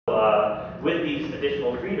with these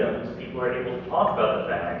additional freedoms, people are able to talk about the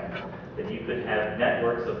fact that you could have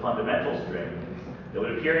networks of fundamental strings that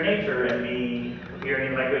would appear in nature and be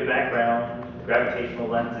appearing in microwave background, gravitational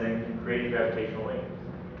lensing, creating gravitational waves.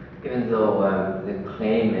 Even though the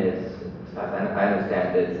claim is, as far as I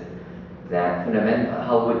understand it, that fundamental,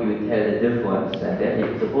 how would you tell the difference? And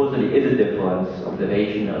there supposedly is a difference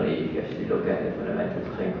observationally if you actually look at the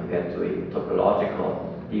fundamental string compared to a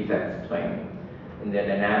topological defect string. In their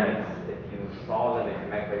dynamics, if you saw them in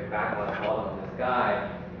microwave background bottom of the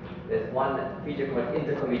sky, there's one feature called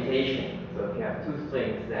intercommutation. So if you have two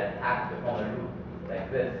strings that happen to form a loop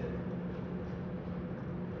like this,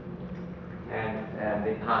 and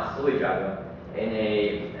they pass through each other. In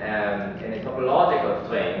a topological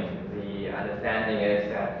string, the understanding is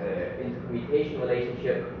that the intercommutation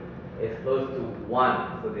relationship is close to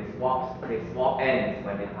 1, so they swap ends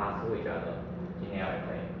when they pass through each other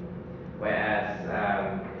generically. Whereas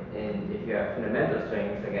if you have fundamental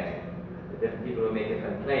strings, again, different people will make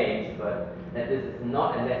different claims, but that this is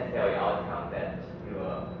not a necessary outcome, that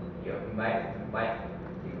you might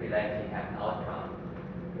equally likely have an outcome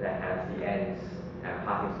that has the ends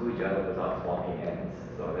passing through each other without swapping ends.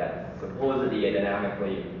 So that's supposedly a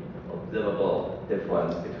dynamically observable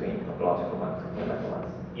difference between topological ones and fundamental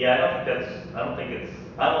ones. Yeah, I'm on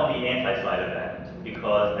the anti-side of that,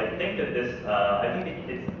 because I think that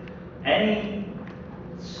it's any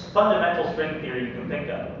fundamental string theory you can think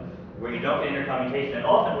of where you don't get intercommutation, and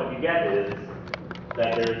often what you get is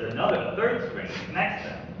that there's a third string that connects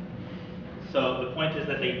them. So the point is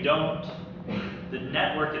that the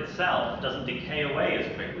network itself doesn't decay away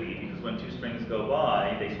as quickly, because when two strings go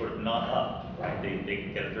by, they sort of knot up, right?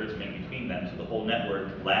 They get a third string between them, so the whole network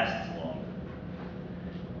lasts longer.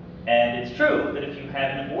 And it's true that if you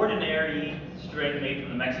have an ordinary string made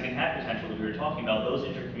from the Mexican hat potential that we were talking about, those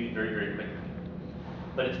intercommute very, very quickly.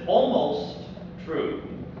 But it's almost true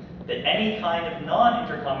that any kind of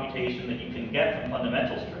non-intercommutation that you can get from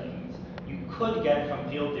fundamental strings, you could get from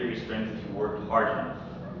field theory strings if you worked hard enough.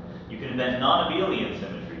 You can invent non-abelian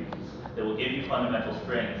symmetries that will give you fundamental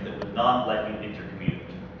strings that would not let you intercommute.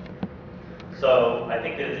 So I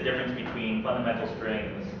think that it's a difference between fundamental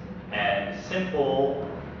strings and simple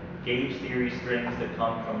gauge theory strings that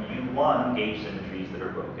come from U1 gauge symmetries that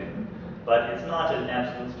are broken. But it's not an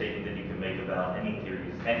absolute statement that you can make about any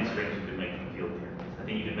strings you could make from field theories. I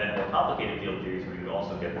think you can invent more complicated field theories where you would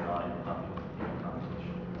also get the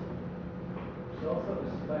non-intercommutation. There's also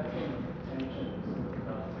the spectrum of tensions of the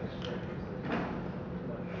cosmic strings is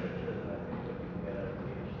much richer than I think what you can get out of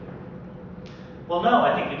gauge theory. Well, no,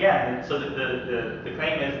 I think again, so the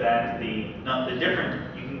claim is that the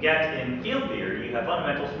different you can get in field theory, you have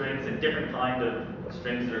fundamental strings and different kind of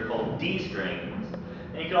strings that are called D strings,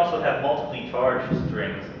 and you can also have multiply charged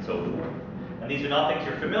strings and so forth. And these are not things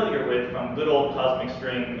you're familiar with from good old cosmic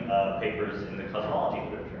string papers in the cosmology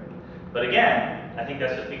literature. But again, I think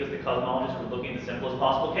that's just because the cosmologists were looking at the simplest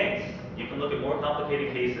possible case. You can look at more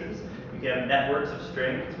complicated cases. You can have networks of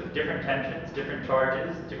strings with different tensions, different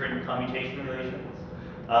charges, different commutation relations.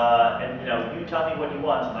 And you tell me what you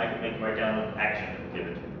want, and I can write down an action and give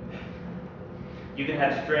it to you. You can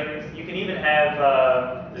have strings. You can even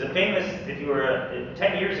have. There's a famous. If you were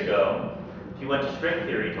 10 years ago, if you went to string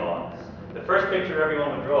theory talks, the first picture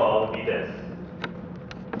everyone would draw would be this.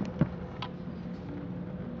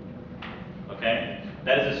 Okay?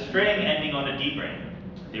 That is a string ending on a D ring.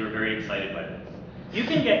 They were very excited by this. You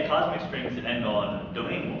can get cosmic strings that end on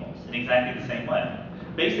domain walls in exactly the same way.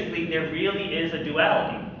 Basically, there really is a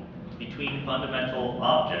duality between fundamental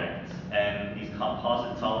objects and these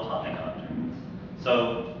composite solitonic objects.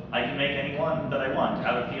 So I can make any one that I want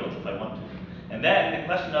out of fields if I want to. And then the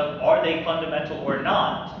question of are they fundamental or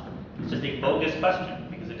not is just a bogus question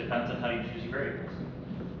because it depends on how you choose your variables.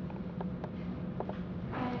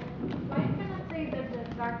 Why cannot say that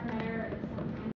the dark matter